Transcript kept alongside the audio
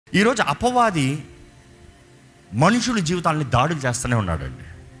ఈరోజు అపవాది మనుషుల జీవితాలని దాడులు చేస్తూనే ఉన్నాడండి.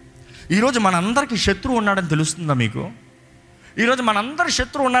 ఈరోజు మనందరికీ శత్రువు ఉన్నాడని తెలుస్తుందా మీకు? ఈరోజు మనందరి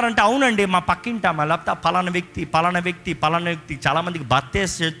శత్రువు ఉన్నారంటే అవునండి, మా పక్కింటామా, లేకపోతే పలానా వ్యక్తి. చాలామందికి భర్తే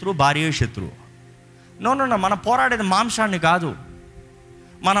శత్రువు, భార్య శత్రువు. నో, మనం పోరాడేది మాంసాన్ని కాదు,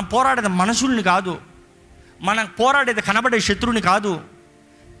 మనం పోరాడేది మనుషుల్ని కాదు, మనం పోరాడేది కనబడే శత్రువుని కాదు.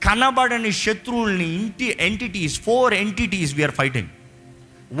 కనబడని శత్రువుల్ని ఎంటిటీస్, 4 ఎంటిటీస్ వీఆర్ ఫైటింగ్.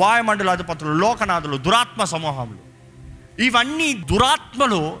 వాయుమండలాధిపతులు, లోకనాథులు, దురాత్మ సమూహములు. ఇవన్నీ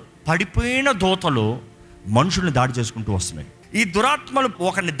దురాత్మలు, పడిపోయిన దోతలు మనుషుల్ని దాడి చేసుకుంటూ వస్తున్నాయి. ఈ దురాత్మలు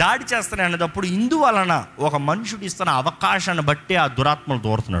ఒకరిని దాడి చేస్తున్నాయి అనేటప్పుడు ఇందువలన ఒక మనుషుడు ఇస్తున్న అవకాశాన్ని బట్టి ఆ దురాత్మలు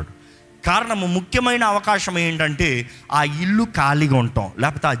దూరుతున్నాడు. కారణము, ముఖ్యమైన అవకాశం ఏంటంటే ఆ ఇల్లు ఖాళీగా ఉంటాం,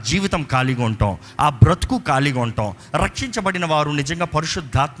 లేకపోతే ఆ జీవితం ఖాళీగా ఉంటాం, ఆ బ్రతుకు ఖాళీగా ఉంటాం. రక్షించబడిన వారు నిజంగా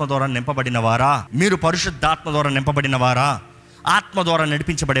పరిశుద్ధాత్మ ద్వారా నింపబడిన వారా? మీరు పరిశుద్ధాత్మ ద్వారా నింపబడిన వారా? ఆత్మ ద్వారా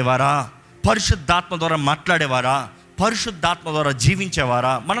నడిపించబడేవారా? పరిశుద్ధాత్మ ద్వారా మాట్లాడేవారా? పరిశుద్ధాత్మ ద్వారా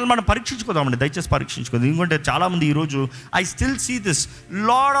జీవించేవారా? మనల్ని మనం పరీక్షించుకోదామండి, దయచేసి పరీక్షించుకోదాం. ఎందుకంటే చాలామంది ఈరోజు I still see this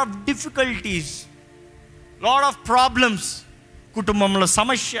lot of difficulties, lot of problems. కుటుంబంలో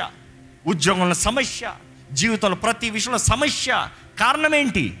సమస్య, ఉద్యోగంలో సమస్య, జీవితంలో ప్రతి విషయంలో సమస్య. కారణం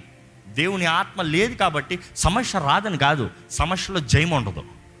ఏంటి? దేవుని ఆత్మ లేదు కాబట్టి. సమస్య రాదని కాదు, సమస్యలో జయం ఉండదు.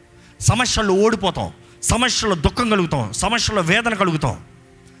 సమస్యల్లో ఓడిపోతాం, సమస్యలో దుఃఖం కలుగుతాం, సమస్యలో వేదన కలుగుతాం.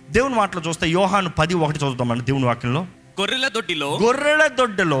 దేవుని మాటలు చూస్తే యోహాను 10:1 చదువుతామండి. దేవుని వాక్యంలో, గొర్రెల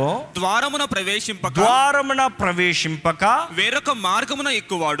దొడ్డిలో ద్వారమున ప్రవేశింపక వేరొక మార్గమున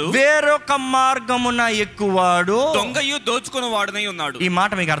ఎక్కువాడు దొంగయు దోచుకుని వాడునై ఉన్నాడు. ఈ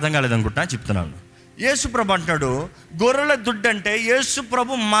మాట మీకు అర్థం కాలేదనుకుంటా, చెప్తున్నాను. యేసు ప్రభు అంటున్నాడు గొర్రెల దొడ్డి అంటే యేసు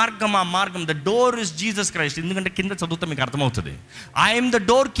ప్రభు మార్గం. ఆ మార్గం, the door is Jesus Christ. ఎందుకంటే కింద చదువుతా మీకు అర్థమవుతుంది. ఐఎమ్ ద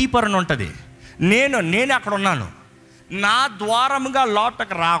డోర్ కీపర్ అని ఉంటుంది. నేను అక్కడ ఉన్నాను. నా ద్వారముగా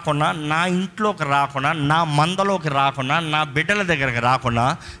లోపలికి రాకుండా, నా ఇంట్లోకి రాకుండా, నా మందలోకి రాకుండా, నా బిడ్డల దగ్గరికి రాకుండా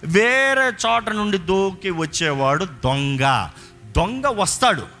వేరే చోట నుండి దూకి వచ్చేవాడు దొంగ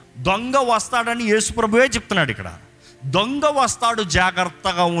వస్తాడని యేసు ప్రభువే చెప్తున్నాడు. ఇక్కడ దొంగ వస్తాడు,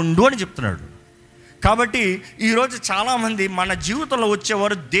 జాగ్రత్తగా ఉండు అని చెప్తున్నాడు. కాబట్టి ఈరోజు చాలామంది మన జీవితంలో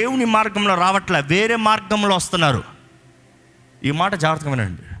వచ్చేవారు దేవుని మార్గంలో రావట్లే, వేరే మార్గంలో వస్తున్నారు. ఈ మాట జాగ్రత్తగా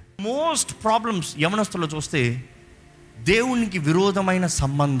వినండి. మోస్ట్ ప్రాబ్లమ్స్ యవనస్తుల్లో చూస్తే దేవునికి విరోధమైన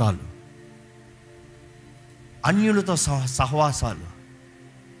సంబంధాలు, అన్యులతో సహవాసాలు,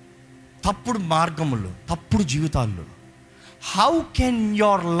 తప్పుడు మార్గములు, తప్పుడు జీవితాల్లో. How can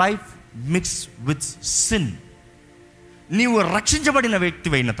your life mix with sin? నీవు రక్షించబడిన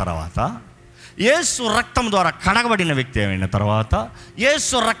వ్యక్తి అయిన తర్వాత, యేసు రక్తం ద్వారా కడగబడిన వ్యక్తి అయిన తర్వాత,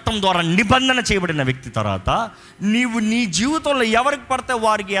 యేసు రక్తం ద్వారా నిబంధన చేయబడిన వ్యక్తి తర్వాత, నీవు నీ జీవితంలో ఎవరికి పడితే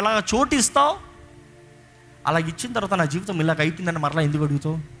వారికి ఎలా చోటిస్తావు? అలా ఇచ్చిన తర్వాత నా జీవితం ఇలాగ అయిపోయిందని మరలా ఎందుకు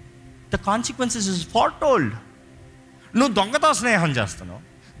అడుగుతావు? The consequences is far told. నువ్వు దొంగతో స్నేహం చేస్తున్నావు,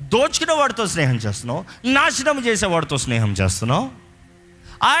 దోచుకునే వాడితో స్నేహం చేస్తున్నావు, నాశనం చేసేవాడితో స్నేహం చేస్తున్నావు.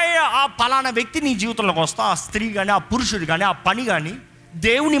 ఆ పలానా వ్యక్తి నీ జీవితంలోకి వస్తా, ఆ స్త్రీ కానీ, ఆ పురుషుడు కానీ, ఆ పని కానీ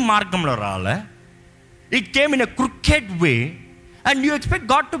దేవుని మార్గంలో రాలే. It came in a cricket way and you expect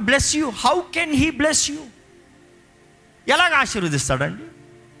God to bless you. How can he bless you? ఎలాగ ఆశీర్వదిస్తాడండి?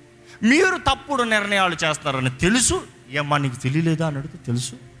 మీరు తప్పుడు నిర్ణయాలు చేస్తారని తెలుసు. ఏమ్మా నీకు తెలియలేదా అని అడిగితే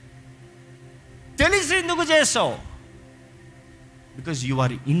తెలుసు. తెలిసి ఎందుకు చేసావు? Because you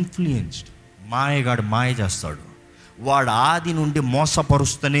are influenced. మాయగాడు మాయ చేస్తాడు. వాడు ఆది నుండి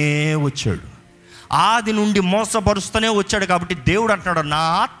మోసపరుస్తూనే వచ్చాడు. కాబట్టి దేవుడు అంటున్నాడు, నా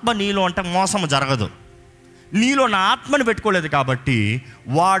ఆత్మ నీలో అంటే మోసం జరగదు. నీలో నా ఆత్మని పెట్టుకోలేదు కాబట్టి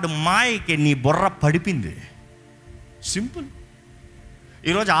వాడు మాయకి నీ బుర్ర పడిపింది. సింపుల్.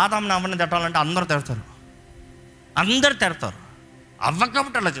 ఈరోజు ఆదాముని అవ్వని తిట్టాలంటే అందరూ తిడతారు. అవ్వ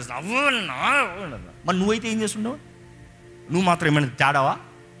కాబట్టి అలా చేస్తావు, మరి నువ్వైతే ఏం చేస్తుండవు? నువ్వు మాత్రం ఏమైనా తేడావా?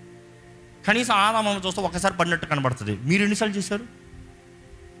 కనీసం ఆదామని చూస్తే ఒకసారి పడినట్టు కనబడుతుంది. మీరు ఎన్నిసార్లు చేశారు?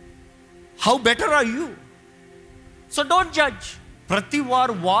 How better or you? So don't judge. ప్రతి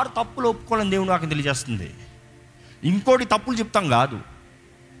వారు తప్పులు ఒప్పుకోవాలని దేవుడు నాకు తెలియజేస్తుంది. ఇంకోటి తప్పులు చెప్తాం కాదు,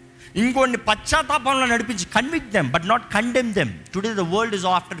 ఇంకోటి పశ్చాత్తాపంలో నడిపించి convict them but not condemn them. Today the world is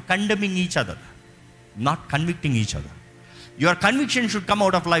after condemning each other, not convicting each other. Your conviction should come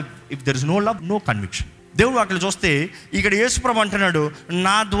out of life. If there is no love, no conviction. దేవుడు అక్కడ చూస్తే ఇక్కడ యేసుప్రభు అంటున్నాడు,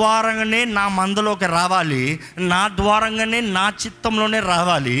 నా ద్వారంగానే నా మందలోకి రావాలి, నా ద్వారంగానే నా చిత్తంలోనే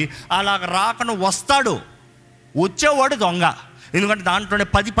రావాలి. అలాగ రాకను వస్తాడు, వచ్చేవాడు దొంగ. ఎందుకంటే దాంట్లోనే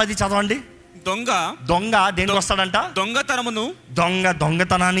 10 చదవండి. దొంగ దేనికి వస్తాడంట?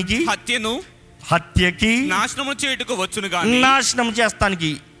 దొంగతనానికి, హత్యకి, నాశనం చేయుటకు వచ్చును. నాశనం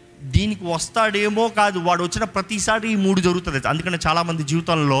చేస్తానికి దీనికి వస్తాడేమో కాదు, వాడు వచ్చిన ప్రతిసారి ఈ 3 జరుగుతుంది. అందుకని చాలామంది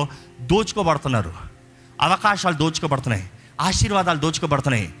జీవితంలో దోచుకోబడుతున్నారు, అవకాశాలు దోచుకోబడుతున్నాయి, ఆశీర్వాదాలు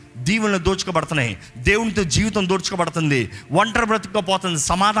దోచుకోబడుతున్నాయి, దీవెనలు దోచుకోబడుతున్నాయి, దేవునితో జీవితం దోచుకోబడుతుంది, ఒంటరి బ్రతుకుపోతుంది,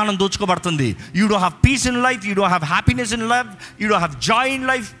 సమాధానం దోచుకోబడుతుంది. You don't have piece in life, you don't have happiness in life, you don't have Joy in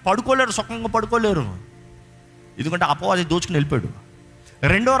life. పడుకోలేరు, సుఖంగా పడుకోలేరు, ఎందుకంటే అపవాది దోచుకుని వెళ్ళిపోయాడు.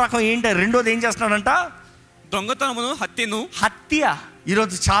 రెండో రకం ఏంటి? రెండోది ఏం చేస్తున్నాడంట? దొంగతనమును, హత్య.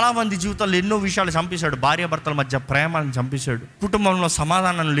 ఈరోజు చాలామంది జీవితాల్లో ఎన్నో విషయాలు చంపేశాడు. భార్యాభర్తల మధ్య ప్రేమను చంపేశాడు, కుటుంబంలో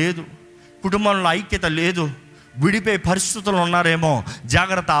సమాధానం లేదు, కుటుంబంలో ఐక్యత లేదు, విడిపోయే పరిస్థితులు ఉన్నారేమో.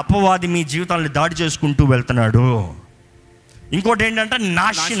 జాగ్రత్త, అపవాది మీ జీవితాన్ని దాడి చేసుకుంటూ వెళ్తున్నాడు. ఇంకోటి ఏంటంటే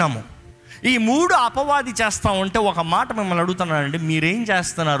నాశనము. ఈ 3 అపవాది చేస్తూ ఉంటే ఒక మాట మిమ్మల్ని అడుగుతున్నానండి, మీరేం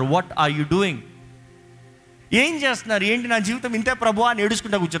చేస్తున్నారు? What are you doing? ఏం చేస్తున్నారు? ఏంటి నా జీవితం ఇంతే ప్రభు అని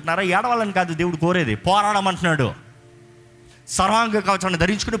ఏడుచుకుంటా కూర్చుంటున్నారా? ఏడవాలని కాదు దేవుడు కోరేది, పోరాడమంటున్నాడు. సర్వాంగ కవచాన్ని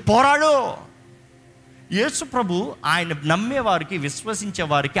ధరించుకుని పోరాడు. యేసు ప్రభు ఆయన నమ్మేవారికి, విశ్వసించే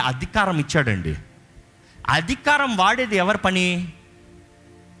వారికి అధికారం ఇచ్చాడండి. అధికారం వాడేది ఎవరి పని?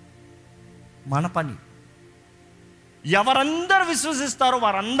 మన పని. ఎవరందరూ విశ్వసిస్తారో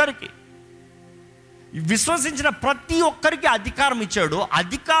వారందరికీ, విశ్వసించిన ప్రతి ఒక్కరికి అధికారం ఇచ్చాడు.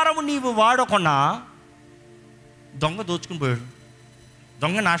 అధికారం నీవు వాడకుండా దొంగ దోచుకుని పోయాడు,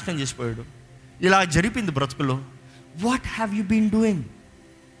 దొంగ నాశనం చేసిపోయాడు. ఇలా జరిపింది బ్రతుకులో. What have you been doing?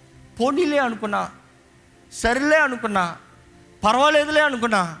 పోనీలే అనుకున్నా, సరేలే అనుకున్నా, పర్వాలేదులే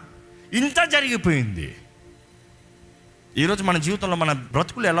అనుకున్నా, ఇంత జరిగిపోయింది. ఈరోజు మన జీవితంలో మన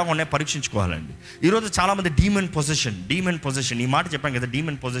బ్రతుకులు ఎలా ఉన్నాయో పరీక్షించుకోవాలండి. ఈరోజు చాలామంది డీమన్ పొజిషన్, ఈ మాట చెప్పాం కదా,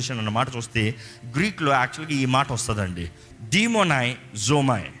 డీమన్ పొజిషన్ అన్న మాట చూస్తే గ్రీక్లో యాక్చువల్గా ఈ మాట వస్తుందండి, డీమోనాయ్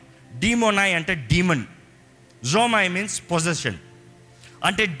జోమాయ్. డీమోనాయ్ అంటే డీమన్, జోమాయ్ మీన్స్ పొజెషన్.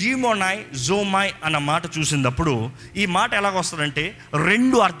 అంటే డీమోనాయ్ జోమాయ్ అన్న మాట చూసినప్పుడు ఈ మాట ఎలాగొస్తుందంటే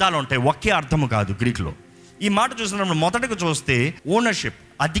 2 అర్థాలు ఉంటాయి, ఒకే అర్థము కాదు గ్రీక్లో. ఈ మాట చూసినప్పుడు మొదటగా చూస్తే ఓనర్షిప్,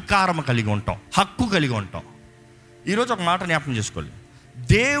 అధికారం కలిగి ఉంటాం, హక్కు కలిగి ఉంటాం. ఈరోజు ఒక మాట జ్ఞాపకం చేసుకోవాలి,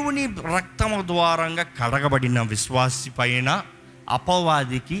 దేవుని రక్తము ద్వారంగా కడగబడిన విశ్వాసి పైన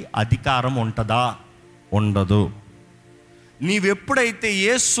అపవాదికి అధికారం ఉంటుందా? ఉండదు. నీవెప్పుడైతే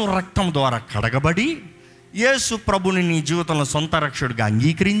యేసు రక్తం ద్వారా కడగబడి యేసు ప్రభుని నీ జీవితంలో సొంత రక్షకుడిగా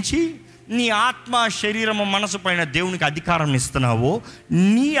అంగీకరించి నీ ఆత్మ, శరీరము, మనసు పైన దేవునికి అధికారం ఇస్తున్నావో,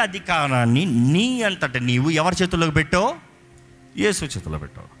 నీ అధికారాన్ని నీ అంతట నీవు ఎవరి చేతుల్లోకి పెట్టావు? యేసు చేతుల్లో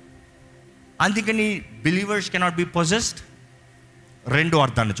పెట్టావు. అందుకని బిలీవర్స్ కెనాట్ బి పొజెస్డ్. 2వ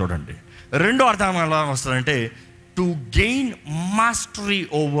అర్థాన్ని చూడండి. 2వ అర్థం ఎలా వస్తుందంటే to gain mastery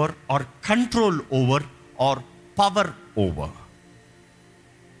over are control over are power over.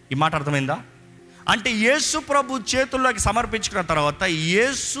 ఈ మాట అర్థమైందా? అంటే యేసు ప్రభు చేతుల్లోకి సమర్పించుకున్న తర్వాత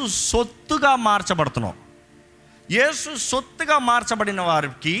యేసు సొత్తుగా మార్చబడుతున్నాం. యేసు సొత్తుగా మార్చబడిన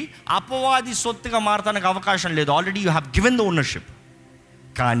వారికి అపవాది సొత్తుగా మారడానికి అవకాశం లేదు. Already you have given the ownership.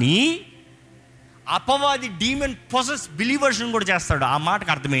 కానీ అపవాది డీమన్ పొసెస్ బిలీవర్స్ని కూడా చేస్తాడు. ఆ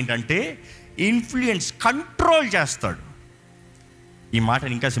మాటకు అర్థం ఏంటంటే ఇన్ఫ్లుయెన్స్, కంట్రోల్ చేస్తాడు. ఈ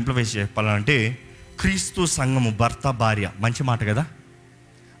మాటని ఇంకా సింప్లిఫై చెప్పాలంటే క్రీస్తు సంఘము భర్త భార్య, మంచి మాట కదా.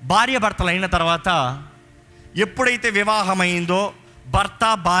 భార్య భర్తలు అయిన తర్వాత ఎప్పుడైతే వివాహమైందో భర్త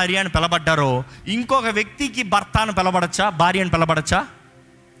భార్య అని పిలబడ్డారో, ఇంకొక వ్యక్తికి భర్త అని పిలబడచ్చా, భార్య అని పిలబడచ్చా?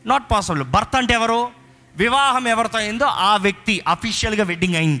 Not possible. భర్త అంటే ఎవరు? వివాహం ఎవరితో అయిందో ఆ వ్యక్తి, అఫీషియల్గా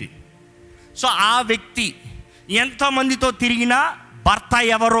వెడ్డింగ్ అయింది. సో ఆ వ్యక్తి ఎంతమందితో తిరిగినా భర్త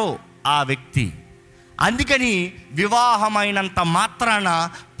ఎవరో ఆ వ్యక్తి. అందుకని వివాహమైనంత మాత్రాన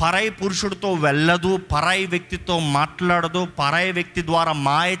పరాయి పురుషుడితో వెళ్ళదు, పరాయి వ్యక్తితో మాట్లాడదు, పరాయి వ్యక్తి ద్వారా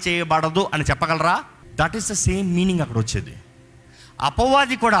మాయ చేయబడదు అని చెప్పగలరా? That is the same meaning అక్కడ వచ్చేది.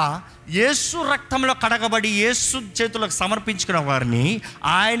 అపవాది కూడా యేసు రక్తంలో కడగబడి యేసు చేతులకు సమర్పించుకున్న వారిని,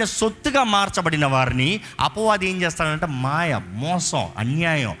 ఆయన సొత్తుగా మార్చబడిన వారిని అపవాది ఏం చేస్తాడంటే మాయ, మోసం,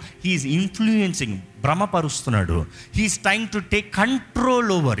 అన్యాయం, he's influencing, భ్రమపరుస్తున్నాడు. He's trying to take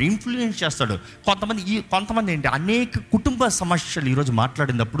control over, influence చేస్తాడు. కొంతమంది ఏంటి, అనేక కుటుంబ సమస్యలు ఈరోజు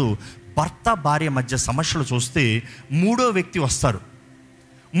మాట్లాడినప్పుడు భర్త భార్య మధ్య సమస్యలు చూస్తే 3వ వ్యక్తి వస్తారు.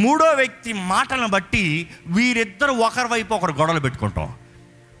 3వ వ్యక్తి మాటలను బట్టి వీరిద్దరు ఒకరి వైపు ఒకరు గొడవలు పెట్టుకుంటాం.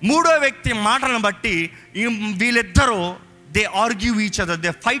 3వ వ్యక్తి మాటలను బట్టి వీళ్ళిద్దరూ they argue each other,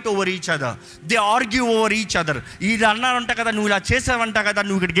 they fight over each other, they argue over each other. ఇది అన్నారంట కదా, నువ్వు ఇలా చేసావంట కదా,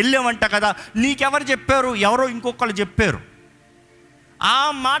 నువ్వు ఇక్కడికి వెళ్ళావంట కదా, నీకెవరు చెప్పారు? ఎవరో ఇంకొకళ్ళు చెప్పారు. ఆ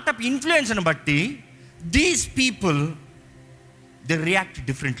మాట ఇన్ఫ్లుయెన్స్ని బట్టి these people they react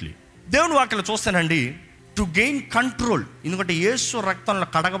differently. దేవుని వాక్యలో చూస్తానండి, టు గెయిన్ కంట్రోల్. ఎందుకంటే యేసు రక్తంలో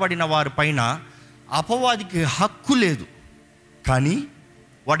కడగబడిన వారి పైన అపవాదికి హక్కు లేదు. కానీ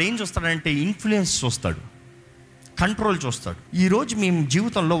వాడు ఏం చూస్తాడంటే ఇన్ఫ్లుయెన్స్ చూస్తాడు. కంట్రోల్ చూస్తాడు. ఈరోజు మీ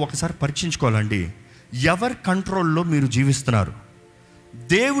జీవితంలో ఒకసారి పరీక్షించుకోవాలండి, ఎవరి కంట్రోల్లో మీరు జీవిస్తున్నారు?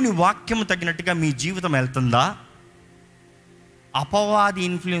 దేవుని వాక్యం తగినట్టుగా మీ జీవితం వెళ్తుందా? అపవాది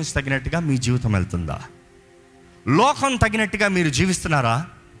ఇన్ఫ్లుయెన్స్ తగినట్టుగా మీ జీవితం వెళ్తుందా? లోకం తగినట్టుగా మీరు జీవిస్తున్నారా?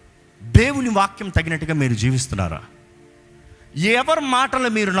 దేవుని వాక్యం తగినట్టుగా మీరు జీవిస్తున్నారా? ఎవరి మాటలు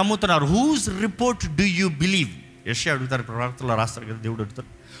మీరు నమ్ముతున్నారు? Whose report do you believe? యెషయా అడుగుతారు, ప్రవక్తల్లో రాస్తారు కదా, దేవుడు అడుగుతారు,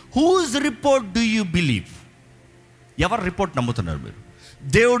 whose report do you believe? ఎవరి రిపోర్ట్ నమ్ముతున్నారు మీరు?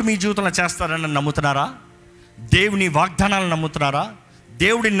 దేవుడు మీ జీవితంలో చేస్తారని నమ్ముతున్నారా? దేవుని వాగ్దానాలను నమ్ముతున్నారా?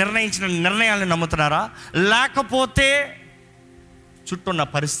 దేవుడి నిర్ణయించిన నిర్ణయాలను నమ్ముతున్నారా? లేకపోతే చుట్టూన్న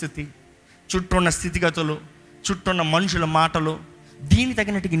పరిస్థితి, చుట్టూన్న స్థితిగతులు, చుట్టూన్న మనుషుల మాటలు, దీని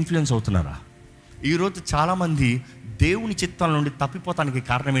తగినట్టుగా ఇన్ఫ్లుయెన్స్ అవుతున్నారా? ఈరోజు చాలామంది దేవుని చిత్తం నుండి తప్పిపోతానికి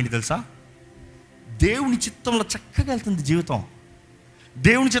కారణం ఏంటి తెలుసా? దేవుని చిత్తంలో చక్కగా వెళ్తుంది జీవితం,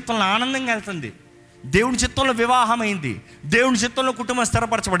 దేవుని చిత్తంలో ఆనందంగా వెళ్తుంది, దేవుని చిత్తంలో వివాహం అయింది, దేవుని చిత్తంలో కుటుంబం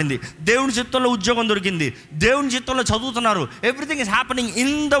స్థిరపరచబడింది, దేవుని చిత్తంలో ఉద్యోగం దొరికింది, దేవుని చిత్తంలో చదువుతున్నారు. Everything is happening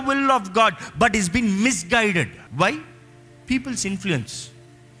in the will of God, but is been misguided. Why? Peoples influence.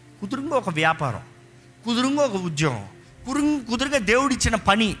 కుదురుగా ఒక వ్యాపారం, కుదురుగా ఒక ఉద్యోగం, కుదురుగా దేవుడిచ్చిన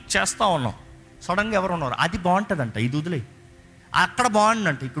పని చేస్తూ ఉన్నాం. సడన్గా ఎవరు ఉన్నారు, అది బాగుంటుందంట, ఇది వదిలేయి, అక్కడ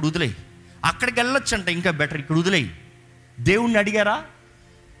బాగుందంట, ఇక్కడ వదిలేయి, అక్కడికి వెళ్ళొచ్చంట, ఇంకా బెటర్, ఇక్కడ వదిలేయి. దేవుణ్ణి అడిగారా?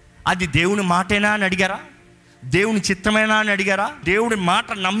 అది దేవుని మాటేనా అని అడిగారా? దేవుని చిత్తమేనా అని అడిగారా? దేవుడి మాట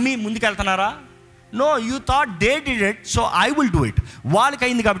నమ్మి ముందుకెళ్తున్నారా? No, you thought they did it, so I will do it. వాళ్ళకి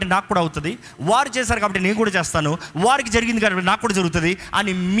అయింది కాబట్టి నాకు కూడా అవుతుంది, వారు చేశారు కాబట్టి నేను కూడా చేస్తాను, వారికి జరిగింది కాబట్టి నాకు కూడా జరుగుతుంది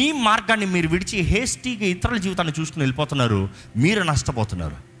అని మీ మార్గాన్ని మీరు విడిచి హేస్టీగా ఇతరుల జీవితాన్ని చూసుకుని వెళ్ళిపోతున్నారు. మీరు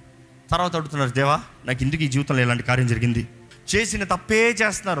నష్టపోతున్నారు. తర్వాత అడుగుతున్నారు, దేవా నాకు ఇందుకు ఈ జీవితంలో ఇలాంటి కార్యం జరిగింది. చేసిన తప్పే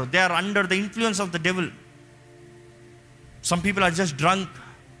చేస్తున్నారు. They are under the influence of the devil. Some people are just drunk,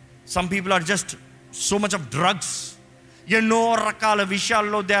 some people are just so much of drugs. ఎన్నో రకాల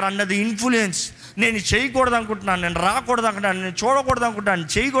విషయాల్లో they are under the influence. నేను చేయకూడదు అనుకుంటున్నాను, నేను రాకూడదు అనుకుంటాను, నేను చూడకూడదు అనుకుంటాను,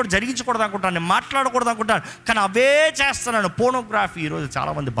 చేయకూడదు, జరిగించకూడదు అనుకుంటాను, నేను మాట్లాడకూడదు అనుకుంటాను, కానీ అవే చేస్తున్నాను. పోర్నోగ్రఫీ ఈరోజు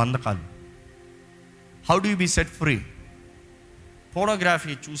చాలామంది బంధకాలు. How do you be set free?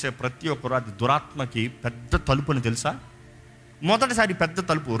 Pornography చూసే ప్రతి ఒక్కరు అది దురాత్మకి పెద్ద తలుపు అని తెలుసా? మొదటిసారి పెద్ద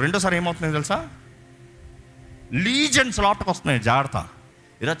తలుపు, రెండోసారి ఏమవుతుందో తెలుసా? లీజన్స్ లోపలికి వస్తున్నాయి. జాగ్రత్త.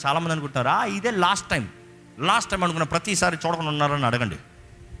 ఈరోజు చాలామంది అనుకుంటారా ఇదే లాస్ట్ టైం అనుకున్న ప్రతిసారి చూడకుండా ఉన్నారని అడగండి.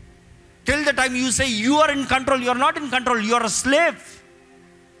 Till the time you say you are in control, you are not in control, you are a slave.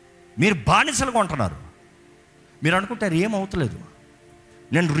 మీరు బానిసలుగా ఉంటున్నారు. మీరు అనుకుంటారు ఏమవుతలేదు,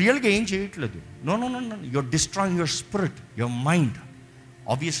 నేను రియల్గా ఏం చేయట్లేదు. No no no no, you're destroying your spirit, your mind.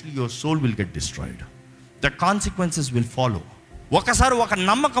 Obviously your soul will get destroyed. The consequences will follow. ఒకసారి ఒక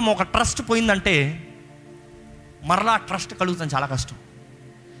నమ్మకం, ఒక ట్రస్ట్ పోయిందంటే మరలా ట్రస్ట్ కలుగుతుంది చాలా కష్టం.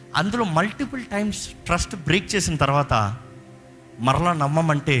 అందులో మల్టిపుల్ టైమ్స్ ట్రస్ట్ బ్రేక్ చేసిన తర్వాత మరలా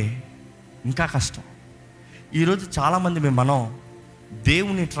నమ్మమంటే ఇంకా కష్టం. ఈరోజు చాలామంది మనం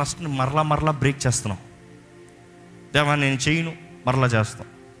దేవుని ట్రస్ట్ని మరలా బ్రేక్ చేస్తున్నాం. దేవా నేను చేయను, మరలా చేస్తాం.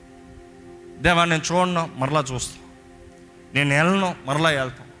 దేవా నేను చూడను, మరలా చూస్తాం. నేను వెళ్ళను, మరలా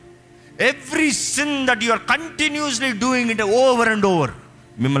వెళ్తాం. Every sin that you are continuously doing it over and over.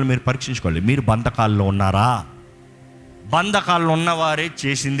 మిమ్మల్ని మీరు పరీక్షించుకోవాలి. మీరు బంధకాల్లో ఉన్నారా? బంధకాల్లో ఉన్నవారే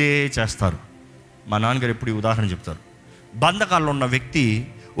చేసిందే చేస్తారు. మా నాన్నగారు ఎప్పుడు ఈ ఉదాహరణ చెప్తారు. బంధకాల్లో ఉన్న వ్యక్తి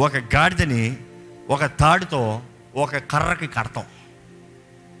ఒక గాడిదని ఒక తాడుతో ఒక కర్రకి కడతాం.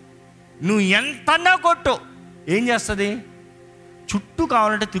 నువ్వు ఎంతన్నా కొట్టు, ఏం చేస్తుంది? చుట్టూ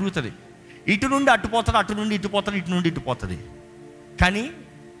కావాలంటే తిరుగుతుంది. ఇటు నుండి అట్టుపోతుంది, అటు నుండి ఇటుపోతుంది, ఇటు నుండి ఇటుపోతుంది. కానీ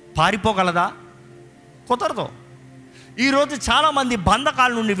పారిపోగలదా? కుదరదు. ఈరోజు చాలామంది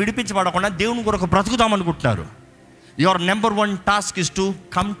బంధకాల నుండి విడిపించబడకుండా దేవుని కొరకు బ్రతుకుదామనుకుంటున్నారు. Your number 1 task is to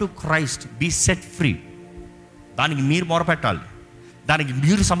come to Christ, be set free. దానికి మీరు మొరపెట్టాలి, దానికి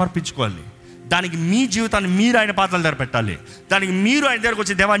మీరు సమర్పించుకోవాలి, దానికి మీ జీవితాన్ని మీరు ఆయన పాత్రల దగ్గర పెట్టాలి. దానికి మీరు ఆయన దగ్గరకు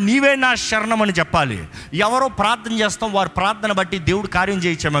వచ్చి దేవా నీవే నా శరణం అని చెప్పాలి. ఎవరో ప్రార్థన చేస్తాం, వారి ప్రార్థన బట్టి దేవుడు కార్యం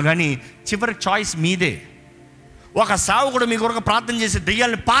చేయించామో, కానీ చివరి చాయిస్ మీదే. ఒక సేవకుడు మీ కొరకు ప్రార్థన చేసి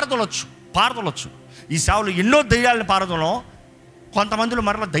దెయ్యాలని పారదొలొచ్చు. ఈ సేవలు ఎన్నో దెయ్యాలని పారదొలం. కొంతమందిలో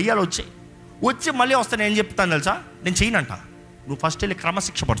మరలా దెయ్యాలు వచ్చి మళ్ళీ వస్తాను. ఏం చెప్తాను తెలుసా? నేను చేయనంట. నువ్వు ఫస్ట్ వెళ్ళి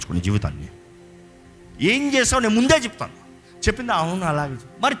క్రమశిక్ష పరచుకుని జీవితాన్ని. ఏం చేసావు నేను ముందే చెప్తాను. చెప్పింది అవును అలాగే,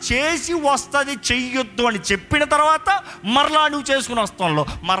 మరి చేసి వస్తుంది చెయ్యొద్దు అని చెప్పిన తర్వాత మరలా నువ్వు చేసుకుని వస్తాలో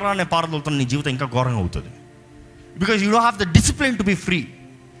మరలా నేను పారదొలుతాను. నీ జీవితం ఇంకా ఘోరంగా అవుతుంది. Because you don't have the discipline to be free.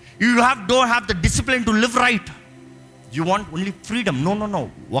 You don't have the discipline to live right. You want only freedom. No.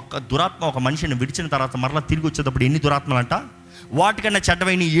 ఒక దురాత్మ ఒక మనిషిని విడిచిన తర్వాత మరలా తిరిగి వచ్చేటప్పుడు ఎన్ని దురాత్మలు అంట? వాటికన్నా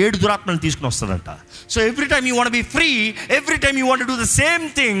చెడ్డమైన 7 దురాత్మలను తీసుకుని వస్తుందంట. So every time you want be free, every time you want do the same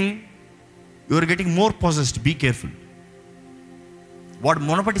thing, you are getting more possessed, be careful. వాడు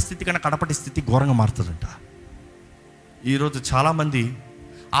మునపటి స్థితి కన్నా కడపటి స్థితి ఘోరంగా మారుతుందంట. ఈరోజు చాలామంది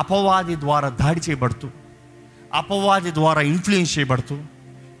అపవాది ద్వారా దాడి చేయబడుతూ, అపవాది ద్వారా ఇన్ఫ్లుయెన్స్ చేయబడుతూ,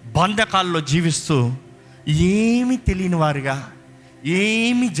 బంధకాల్లో జీవిస్తూ, ఏమీ తెలియని వారిగా,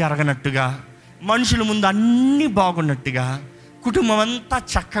 ఏమీ జరగనట్టుగా, మనుషుల ముందు అన్నీ బాగున్నట్టుగా, కుటుంబం అంతా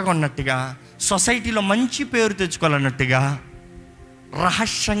చక్కగా ఉన్నట్టుగా, సొసైటీలో మంచి పేరు తెచ్చుకోవాలన్నట్టుగా,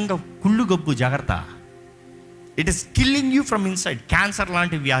 రహస్యంగా కుళ్ళుగబ్బు. జాగ్రత్త, it is killing you from inside. Cancer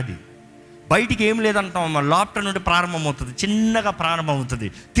లాంటి వ్యాధి. బయటికి ఏం లేదంటాం, లోపల నుండి ప్రారంభమవుతుంది, చిన్నగా ప్రారంభమవుతుంది.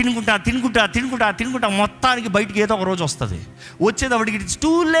 తినుకుంటా తినుకుంటా తినుకుంటా తినుకుంటా మొత్తానికి బయటికి ఏదో ఒక రోజు వస్తుంది. వచ్చేటప్పటికి it is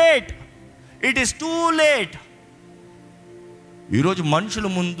too late, it is too late. ఈరోజు మనుషుల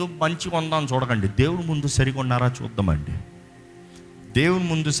ముందు మంచిగా ఉందాం చూడకండి, దేవుని ముందు సరిగా ఉన్నారా చూద్దామండి. దేవుని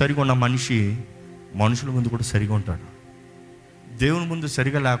ముందు సరిగా ఉన్న మనిషి మనుషుల ముందు కూడా సరిగా ఉంటాడు. దేవుని ముందు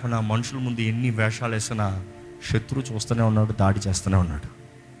సరిగా లేకుండా మనుషుల ముందు ఎన్ని వేషాలు వేసినా శత్రువు చూస్తూనే ఉన్నాడు, దాడి చేస్తూనే ఉన్నాడు.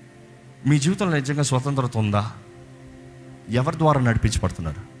 మీ జీవితంలో నిజంగా స్వతంత్రత ఉందా? ఎవరి ద్వారా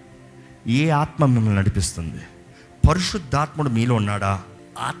నడిపించబడుతున్నారు? ఏ ఆత్మ మిమ్మల్ని నడిపిస్తుంది? పరిశుద్ధాత్ముడు మీలో ఉన్నాడా?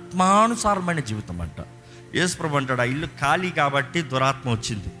 ఆత్మానుసారమైన జీవితం అంట. యేసుప్రభు అంటాడు, ఆ ఇల్లు ఖాళీ కాబట్టి దురాత్మ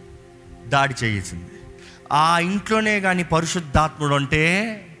వచ్చింది, దాడి చేయించింది. ఆ ఇంట్లోనే కానీ పరిశుద్ధాత్ముడు అంటే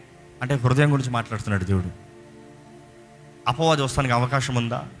హృదయం గురించి మాట్లాడుతున్నాడు దేవుడు. అపవాది వస్తానికి అవకాశం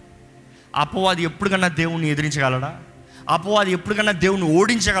ఉందా? అపవాది ఎప్పటికన్నా దేవుణ్ణి ఎదిరించగలడా? అపవాది ఎప్పటికన్నా దేవుణ్ణి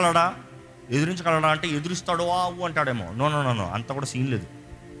ఓడించగలడా? ఎదిరించగలడా అంటే ఎదురిస్తాడో ఆవు అంటాడేమో. నో నో నో నో, అంత కూడా సీన్ లేదు.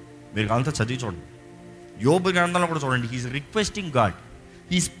 మీరు అంతా చదివి చూడండి, యోబు గ్రంథంలో కూడా చూడండి. He's requesting God,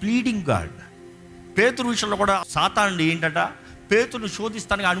 he's pleading God. పేతురు విషయంలో కూడా సాతానుడు ఏంటంట, పేతురును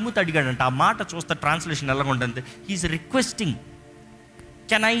శోధిస్తానికి అనుమతి అడిగాడంట. ఆ మాట చూస్తే ట్రాన్స్లేషన్ ఎలా ఉంటుంది, he's requesting,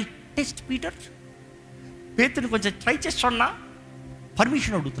 can I test Peter? పేతురుని కొంచెం ట్రై చేస్తున్నా,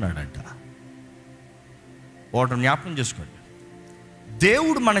 పర్మిషన్ అడుగుతున్నాడంట. వాటిని జ్ఞాపకం చేసుకోండి.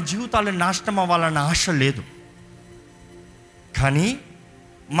 దేవుడు మన జీవితాలను నాశనం అవ్వాలన్న ఆశ లేదు, కానీ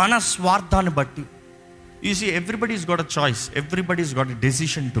మన స్వార్థాన్ని బట్టి. You see, everybody's got a choice, everybody's got a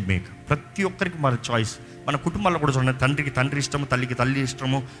decision to make. ప్రతి ఒక్కరికి మన చాయిస్. మన కుటుంబాల్లో కూడా చూడండి, తండ్రికి తండ్రి ఇష్టము, తల్లికి తల్లి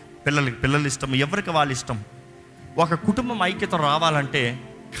ఇష్టము, పిల్లలకి పిల్లలు ఇష్టము, ఎవరికి వాళ్ళ ఇష్టం. ఒక కుటుంబం ఐక్యత రావాలంటే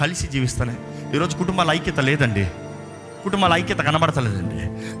కలిసి జీవిస్తానే. ఈరోజు కుటుంబాల ఐక్యత లేదండి, కుటుంబాల ఐక్యత కనబడతలేదండి.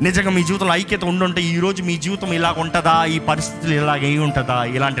 నిజంగా మీ జీవితంలో ఐక్యత ఉండుంటే ఈరోజు మీ జీవితం ఇలాగ ఉంటుందా? ఈ పరిస్థితులు ఇలాగ అయి ఉంటుందా?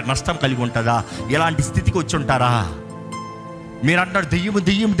 ఇలాంటి నష్టం కలిగి ఉంటుందా? ఇలాంటి స్థితికి వచ్చి ఉంటారా? మీరు అంటారు దెయ్యం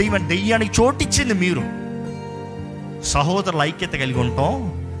దెయ్యం దెయ్యం అని. దెయ్యానికి చోటిచ్చింది మీరు. సహోదరుల ఐక్యత కలిగి ఉంటాం,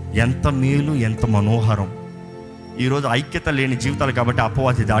 ఎంత మేలు, ఎంత మనోహరం. ఈరోజు ఐక్యత లేని జీవితాలు కాబట్టి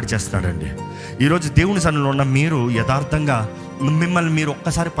అపవాది దాడి చేస్తాడండి. ఈరోజు దేవుని సన్నిధిలో ఉన్న మీరు యథార్థంగా మిమ్మల్ని మీరు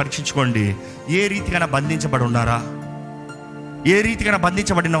ఒక్కసారి పరీక్షించుకోండి. ఏ రీతికైనా బంధించబడి ఉన్నారా? ఏ రీతికైనా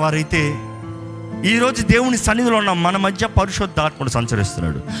బంధించబడిన వారైతే ఈరోజు దేవుని సన్నిధిలో ఉన్న మన మధ్య పరిశుద్ధాత్ముడు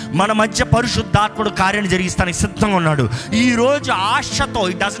సంచరిస్తున్నాడు. మన మధ్య పరిశుద్ధాత్ముడు కార్యాన్ని జరిగిస్తానికి సిద్ధంగా ఉన్నాడు. ఈరోజు ఆశతో,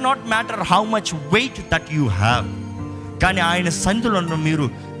 it does not matter how much weight that you have, కానీ ఆయన సన్నిధిలో ఉన్న మీరు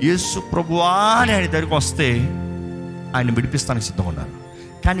యేసు ప్రభువా అని ఆయన దగ్గరికి వస్తే ఆయన విడిపిస్తానికి సిద్ధంగా ఉన్నారు.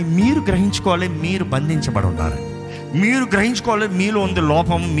 కానీ మీరు గ్రహించుకోవాలి, మీరు బంధించబడి ఉన్నారు. మీరు గ్రహించుకోవాలి, మీలో ఉంది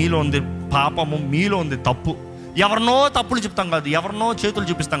లోపము, మీలో ఉంది పాపము, మీలో ఉంది తప్పు. ఎవరినో తప్పులు చెప్తాం కాదు, ఎవరినో చేతులు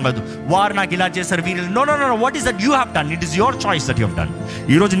చూపిస్తాం కాదు, వారు నాకు ఇలా చేశారు, వీరు. No no no, what is that you have done? It is your choice that you have done.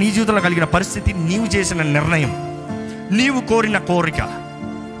 ఈరోజు నీ జీవితంలో కలిగిన పరిస్థితి నీవు చేసిన నిర్ణయం, నీవు కోరిన కోరిక.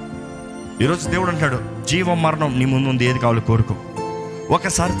 ఈరోజు దేవుడు అంటాడు, జీవం మరణం నీ ముందు ఉంది, ఏది కావాలో కోరుకో.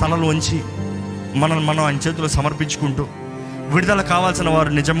 ఒకసారి తలలు వంచి మనం ఆయన చేతులు సమర్పించుకుంటూ, విడుదల కావాల్సిన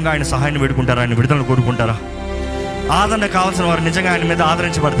వారు నిజంగా ఆయన సహాయాన్ని వేడుకుంటారా? ఆయన విడుదలను కోరుకుంటారా? ఆదరణ కావాల్సిన వారు నిజంగా ఆయన మీద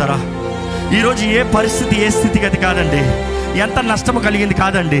ఆదరించబడతారా? ఈరోజు ఏ పరిస్థితి, ఏ స్థితిగతి కాదండి, ఎంత నష్టము కలిగింది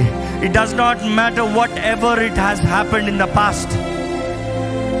కాదండి. It does not matter what ever it has happened in the past.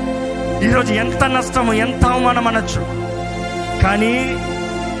 ఈరోజు ఎంత నష్టము, ఎంత అవమానం అనొచ్చు,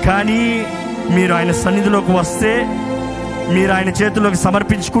 కానీ మీరు ఆయన సన్నిధిలోకి వస్తే, మీరు ఆయన చేతుల్లోకి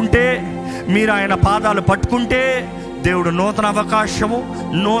సమర్పించుకుంటే, మీరు ఆయన పాదాలు పట్టుకుంటే, దేవుడు నూతన అవకాశము,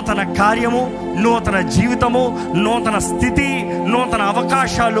 నూతన కార్యము, నూతన జీవితము, నూతన స్థితి, నూతన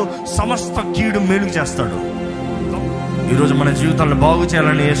అవకాశాలు, సమస్త కీడు మేలు చేస్తాడు. ఈరోజు మన జీవితాలను బాగు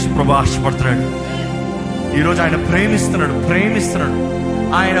చేయాలని యేసు ప్రభువు ఆశపడుతున్నాడు. ఈరోజు ఆయన ప్రేమిస్తున్నాడు.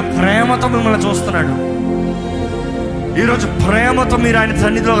 ఆయన ప్రేమతో మిమ్మల్ని చూస్తున్నాడు. ఈరోజు ప్రేమతో మీరు ఆయన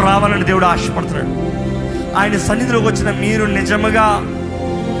సన్నిధిలోకి రావాలని దేవుడు ఆశపడుతున్నాడు. ఆయన సన్నిధిలోకి వచ్చిన మీరు నిజముగా,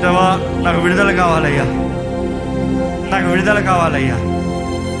 దేవా నాకు విడుదల కావాలయ్యా, నాకు విడుదల కావాలయ్యా,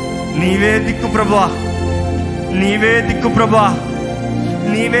 నీవే దిక్కు ప్రభువా, నీవే దిక్కు ప్రభువా,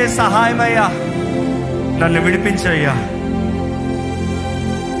 నీవే సహాయమయ్యా, నన్ను విడిపించయ్యా.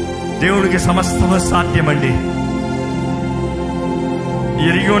 దేవుడికి సమస్తము సాధ్యమండి.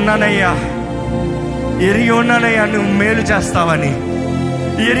 ఎరిగి ఉన్నానయ్యా, ఎరిగి ఉన్నానయ్యా నువ్వు మేలు చేస్తావని,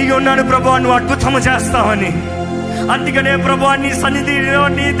 ఎరిగి ఉన్నాను ప్రభువా నువ్వు అద్భుతము చేస్తావని. అందుకనే ప్రభువా నీ సన్నిధిలో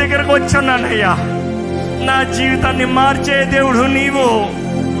నీ దగ్గరకు వచ్చున్నానయ్యా. నా జీవితాన్ని మార్చే దేవుడు నీవు.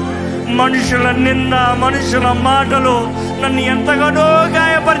 మనుషుల నింద, మనుషుల మాటలు నన్ను ఎంతగానో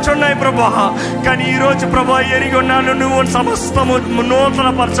గాయపరిచున్నాయి ప్రభా. కానీ ఈరోజు ప్రభా ఎరిగి ఉన్నాను నువ్వు సమస్తము నూతన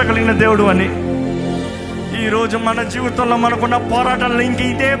పరచగలిగిన దేవుడు అని. ఈరోజు మన జీవితంలో మనకున్న పోరాటాలను ఇంక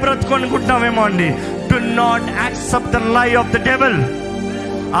ఇదే బ్రతుకు అనుకుంటున్నామేమో అండి. డు నాట్ యాక్సెప్ట్ ద లై ఆఫ్ ద డెవిల్.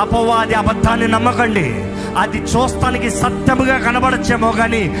 అపవాది అబద్ధాన్ని నమ్మకండి. అది చూస్తానికి సత్యముగా కనబడచ్చేమో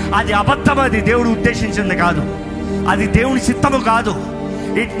కానీ అది అబద్ధం. అది దేవుడు ఉద్దేశించింది కాదు, అది దేవుని చిత్తము కాదు.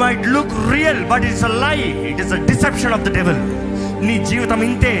 It might look real but it's a లై. It is a deception of the devil. నీ జీవితం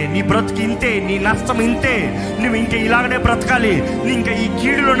ఇంతే, నీ బ్రతుకు ఇంతే, నీ నష్టం ఇంతే, నువ్వు ఇంకా ఇలాగనే బ్రతకాలి, నీ ఇంకా ఈ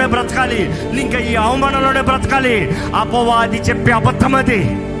కీడులోనే బ్రతకాలి, నీ ఇంకా ఈ అవమానంలోనే బ్రతకాలి. అపవాది చెప్పే అబద్ధం అది.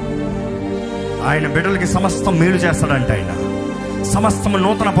 ఆయన బిడ్డలకి సమస్తం మేలు చేస్తాడంట. ఆయన సమస్తము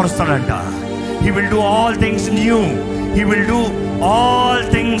నూతన పరుస్తాడంట. He will do all things new. He will do all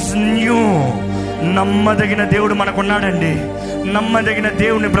things new. నమ్మదగిన దేవుడు మనకున్నాడండి. నమ్మదగిన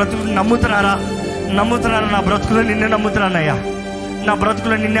దేవుని బ్రతుకు నమ్ముతున్నారా? నమ్ముతున్నారా? నా బ్రతుకులో నిన్నే నమ్ముతున్నానయ్యా, నా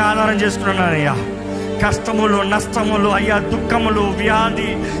బ్రతుకులో నిన్నే ఆధారం చేసుకున్నానయ్యా. కష్టములు, నష్టములు, అయ్యా దుఃఖములు, వ్యాధి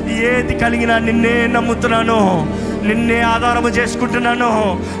ఏది కలిగినా నిన్నే నమ్ముతున్నాను, నిన్నే ఆధారము చేసుకుంటున్నాను,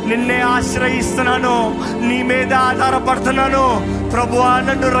 నిన్నే ఆశ్రయిస్తున్నాను, నీ మీద ఆధారపడుతున్నాను. ప్రభువా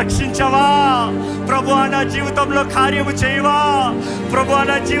నన్ను రక్షించవా, ప్రభువా నా జీవితంలో కార్యము చేయవా, ప్రభువా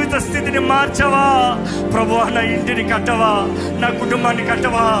నా జీవిత స్థితిని మార్చవా, ప్రభువా నా ఇంటిని కట్టవా, నా కుటుంబాన్ని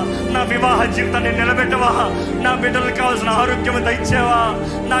కట్టవా, నా వివాహ జీవితాన్ని నిలబెట్టవా, నా బిడ్డలకు కావాల్సిన ఆరోగ్యము దయచేవా,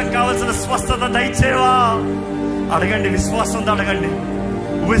 నాకు కావాల్సిన స్వస్థత దయచేవా. అడగండి, విశ్వాసంతో అడగండి,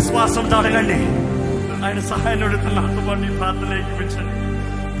 విశ్వాసంతో అడగండి. ఆయన సహాయాన్ని అడుగుతున్న అందుబాటు ప్రార్థన ఏకిపించండి.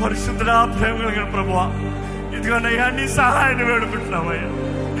 పరిశుద్ధుడా, ప్రేమ కలిగిన ప్రభువా, ఇదిగోనయ్యా నీ సహాయాన్ని వేడుకుంటున్నామయ్యా.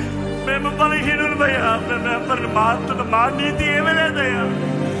 మేము బలహీనులమయ్యా, మేము మా నీతి ఏమీ లేదయ్యా,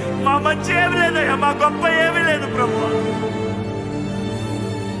 మా మంచి ఏమి లేదయ్యా, మా గొప్ప ఏమీ లేదు ప్రభువా.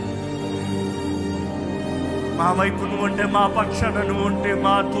 మా వైపు నువ్వు ఉంటే, మా పక్షాన నువ్వు ఉంటే,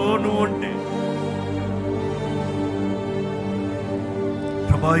 మాతో నువ్వు ఉంటే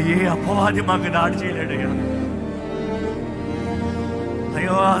ప్రభా ఏ అపవాది మాకు దాడి చేయలేడయ్యా.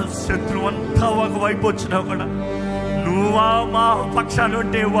 అయ్యో శత్రువు అంతా ఒకవైపు వచ్చినా కూడా నువ్వా మా పక్షాలు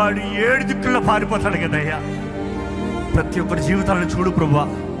ఉంటే వాడు 7 దిక్కుల్లో పారిపోతాడు కదయ్యా. ప్రతి ఒక్కరి జీవితాలను చూడు ప్రభా,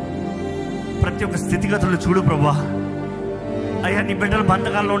 ప్రతి ఒక్క స్థితిగతులను చూడు ప్రభా. అయ్యా నీ బిడ్డల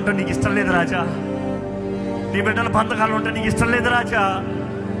బంధకాల్లో ఉంటే నీకు ఇష్టం లేదు రాజా, నీ బిడ్డల బంధకాల్లో ఉంటే నీకు ఇష్టం లేదు రాజా.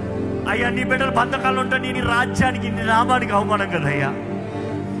 అయ్యా నీ బిడ్డల బంధకాల్లో ఉంటే నీ రాజ్యానికి, నీ నామానికి అవమానం కదయ్యా.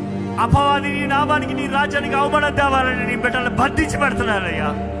 అపవాది నీ నామానికి, నీ రాజ్యానికి అవమానం తేవాలని నీ బిడ్డలను బంధించి పెడుతున్నారయ్యా.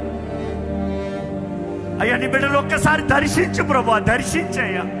 అయ్యా నీ బిడ్డలు ఒక్కసారి దర్శించు ప్రభా,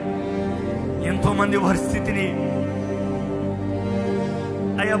 దర్శించయ్యా. ఎంతో మంది పరిస్థితిని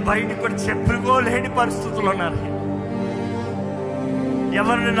అయ్యా బయటికి కూడా చెప్పుకోలేని పరిస్థితులు ఉన్నారు,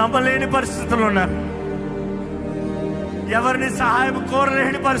 ఎవరిని నమ్మలేని పరిస్థితులు ఉన్నారు, ఎవరిని సహాయం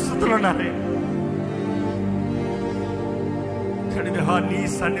కోరలేని పరిస్థితులు ఉన్నారు. నీ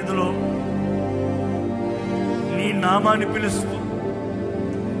సన్నిధిలో నీ నామాన్ని పిలుస్తూ,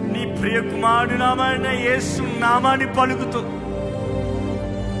 నీ ప్రియ కుమారుడి నామాన్ని, యేసు నామాన్ని పలుకుతూ,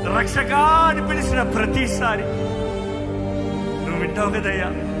 రక్షకా అని పిలిచిన ప్రతిసారి నువ్వు వింటావు కదయ్యా.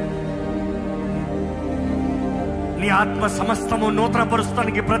 నీ ఆత్మ సమస్తము నూతన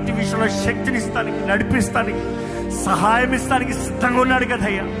పరుస్తానికి, ప్రతి విషయంలో శక్తినిస్తానికి, నడిపిస్తానికి, సహాయం ఇస్తానికి సిద్ధంగా ఉన్నాడు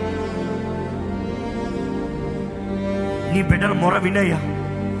కదయ్యా. నీ బిడ్డల మొర వినయ్యా,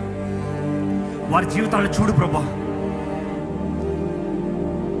 వారి జీవితాలను చూడు ప్రభా.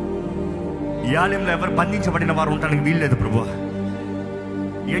 ఈ ఆలయంలో ఎవరు బంధించబడిన వారు ఉండడానికి వీల్లేదు ప్రభా.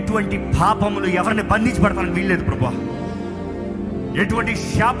 ఎటువంటి పాపములు ఎవరిని బంధించబడటానికి వీల్లేదు ప్రభా. ఎటువంటి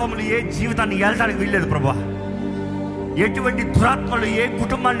శాపములు ఏ జీవితాన్ని ఏలటానికి వీల్లేదు ప్రభా. ఎటువంటి దురాత్మలు ఏ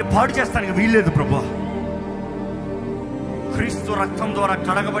కుటుంబాన్ని పాడు చేస్తానికి వీల్లేదు ప్రభా. క్రీస్తు రక్తం ద్వారా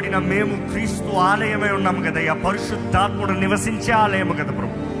కడగబడిన మేము క్రీస్తు ఆలయమై ఉన్నాము కదయ్యా. పరిశుద్ధాత్ముడు నివసించే ఆలయము కదా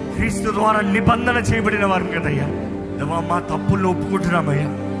ప్రభు. క్రీస్తు ద్వారా నిబంధన చేయబడిన వారు కదయ్యా. మా తప్పుల్లో ఒప్పుకుంటున్నామయ్యా,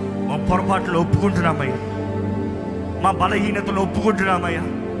 మా పొరపాట్లు ఒప్పుకుంటున్నామయ్యా, మా బలహీనతలు ఒప్పుకుంటున్నామయ్యా.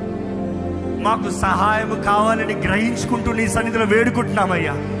 మాకు సహాయం కావాలని గ్రహించుకుంటూ నీ సన్నిధిలో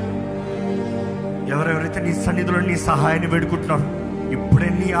వేడుకుంటున్నామయ్యా. ఎవరెవరైతే నీ సన్నిధిలో నీ సహాయాన్ని వేడుకుంటున్నారు, ఇప్పుడే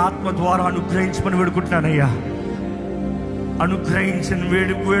నీ ఆత్మ ద్వారా అనుగ్రహించమని వేడుకుంటున్నానయ్యా. అనుగ్రహించని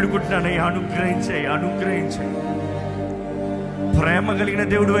వేడుకుంటున్నానయ్యా. అనుగ్రహించాయి, అనుగ్రహించాయి. ప్రేమ కలిగిన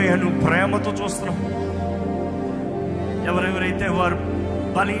దేవుడు అయ్యా, నువ్వు ప్రేమతో చూస్తున్నావు. ఎవరెవరైతే వారు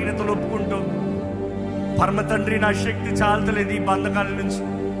బలహీనతలు ఒప్పుకుంటూ, పరమ తండ్రి నా శక్తి చాలతలేదు, ఈ బంధకాల నుంచి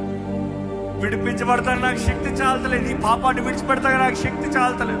విడిపించబడతాను, నాకు శక్తి చాలతలేదు, ఈ పాపాన్ని విడిచిపెడతాను, నాకు శక్తి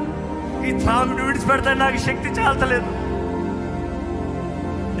చాలతలేదు, ఈ త్రాగుని విడిచిపెడతాను, నాకు శక్తి చాలతలేదు.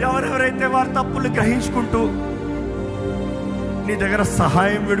 ఎవరెవరైతే వారి తప్పులు గ్రహించుకుంటూ నీ దగ్గర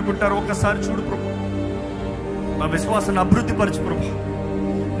సహాయం వేడుకుంటారో ఒక్కసారి చూడు ప్రభు. మా విశ్వాసాన్ని అభివృద్ధి పరచు ప్రభు.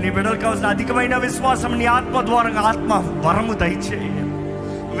 నీ బిడ్డలకు కావాల్సిన అధికమైన విశ్వాసం నీ ఆత్మ ద్వారా, ఆత్మ వరము దయచేయ.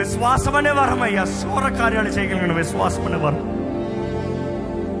 విశ్వాసం అనే వరం అయ్యా, శూర కార్యాలు చేయగలిగిన విశ్వాసం అనే వరం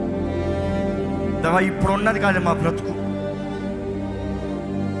దేవా. ఇప్పుడు ఉన్నది కాదు మా బ్రతుకు,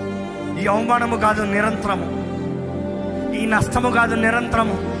 ఈ అవమానము కాదు నిరంతరము, ఈ నష్టము కాదు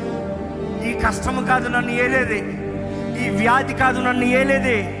నిరంతరము, ఈ కష్టము కాదు నన్ను ఏలేదే, ఈ వ్యాధి కాదు నన్ను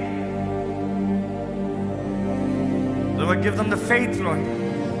ఏలేదే. Lord, give them the faith, Lord.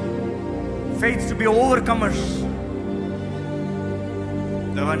 Faith to be overcomers.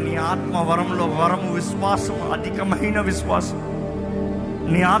 దేవా, నీ ఆత్మ వరంలో వరము విశ్వాసం, అధికమైన విశ్వాసం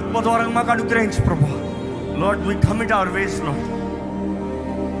నీ ఆత్మ ద్వారా మాకు అనుగ్రహించు ప్రభు. Lord, we commit our ways, Lord.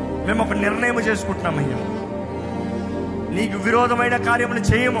 మేము ఒక నిర్ణయం చేసుకుంటున్నామయ్యా, నీకు విరోధమైన కార్యములు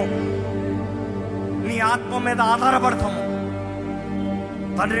చేయము, నీ ఆత్మ మీద ఆధారపడతాము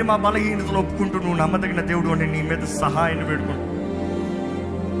తండ్రి. మా బలహీనతలు ఒప్పుకుంటూ నువ్వు నమ్మదగిన దేవుడు అని నీ మీద సహాయాన్ని వేడుకుంటూ,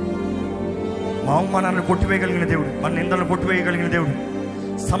 మా అవమానాన్ని కొట్టివేయగలిగిన దేవుడు, మన నిందలను కొట్టివేయగలిగిన దేవుడు,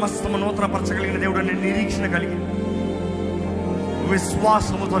 సమస్తము నూతనపరచగలిగిన దేవుడు అని నిరీక్షణ కలిగి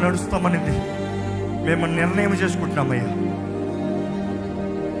విశ్వాసముతో నడుస్తామనేది మేము నిర్ణయం చేసుకుంటున్నామయ్యా.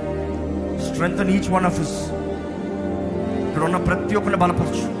 Strengthen each one of us. ఇక్కడ ఉన్న ప్రతి ఒక్కరిని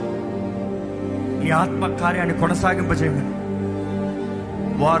బలపరచు, నీ ఆత్మ కార్యాన్ని కొనసాగింపజేయమని.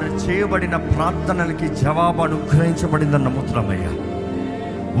 వారు చేయబడిన ప్రార్థనలకి జవాబు అనుగ్రహించబడిందని నమ్ముతున్నామయ్యా.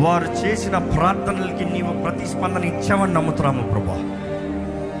 వారు చేసిన ప్రార్థనలకి నీవు ప్రతిస్పందన ఇచ్చావని నమ్ముతున్నాము ప్రభా.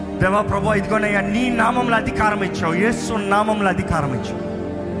 దేవా ప్రభా, ఇదిగోనయ్యా, నీ నామంలో అధికారం ఇచ్చావు, యేసు నామంలో అధికారం ఇచ్చావు.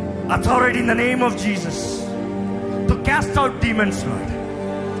 Authority in the name of Jesus to caste out demons lord.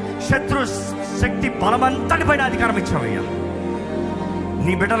 శత్రు శక్తి బలమంతటి పైన అధికారం ఇచ్చావయ్యా.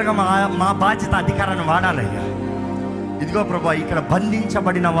 నీ బిడ్డలుగా మా బాధ్యత అధికారాన్ని వాడాలయ్యా. ఇదిగో ప్రభా, ఇక్కడ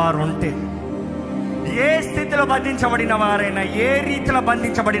బంధించబడిన వారు ఉంటే, ఏ స్థితిలో బంధించబడిన వారైనా, ఏ రీతిలో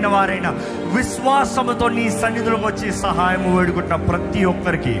బంధించబడిన వారైనా, విశ్వాసముతో నీ సన్నిధిలోకి వచ్చి సహాయం వేడుకుంటున్న ప్రతి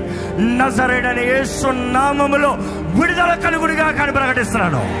ఒక్కరికి నజరేయుడైన యేసు నామములో విడుదల కలుగుడుగా కానీ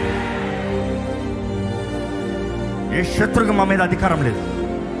ప్రకటిస్తున్నాను. ఏ శత్రువుకి మా మీద అధికారం లేదు,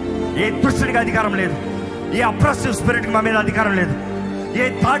 ఏ దుష్టుడికి అధికారం లేదు, ఏ అప్రెసివ్ స్పిరిట్కి మా మీద అధికారం లేదు, ఏ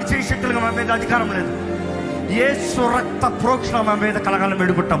దాడి చేసే శక్తులకు మా మీద అధికారం లేదు. యేసు రక్త ప్రోక్షణ మా మీద కలగాలని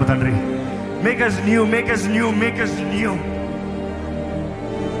వేడుకుంటాము తండ్రి. Make us new, make us new, make us new.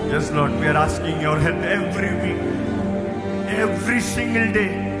 Yes, Lord, we are asking your help every week, every single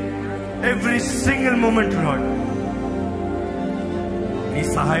day, every single moment, Lord. నీ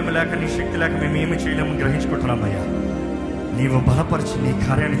సహాయం లేక, నీ శక్తి లేక మేము ఏమి చేయలేము గ్రహించుకుంటున్నామయ్యా. నీవు బలపరిచి నీ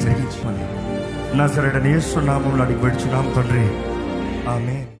కార్యాన్ని జరిగించమని నజరేయుడైన యేసు నామములో అడిగి వేడుచున్నాం తండ్రి.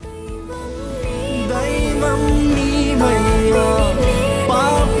 ఆమేన్. దైవం నీవయ్యా.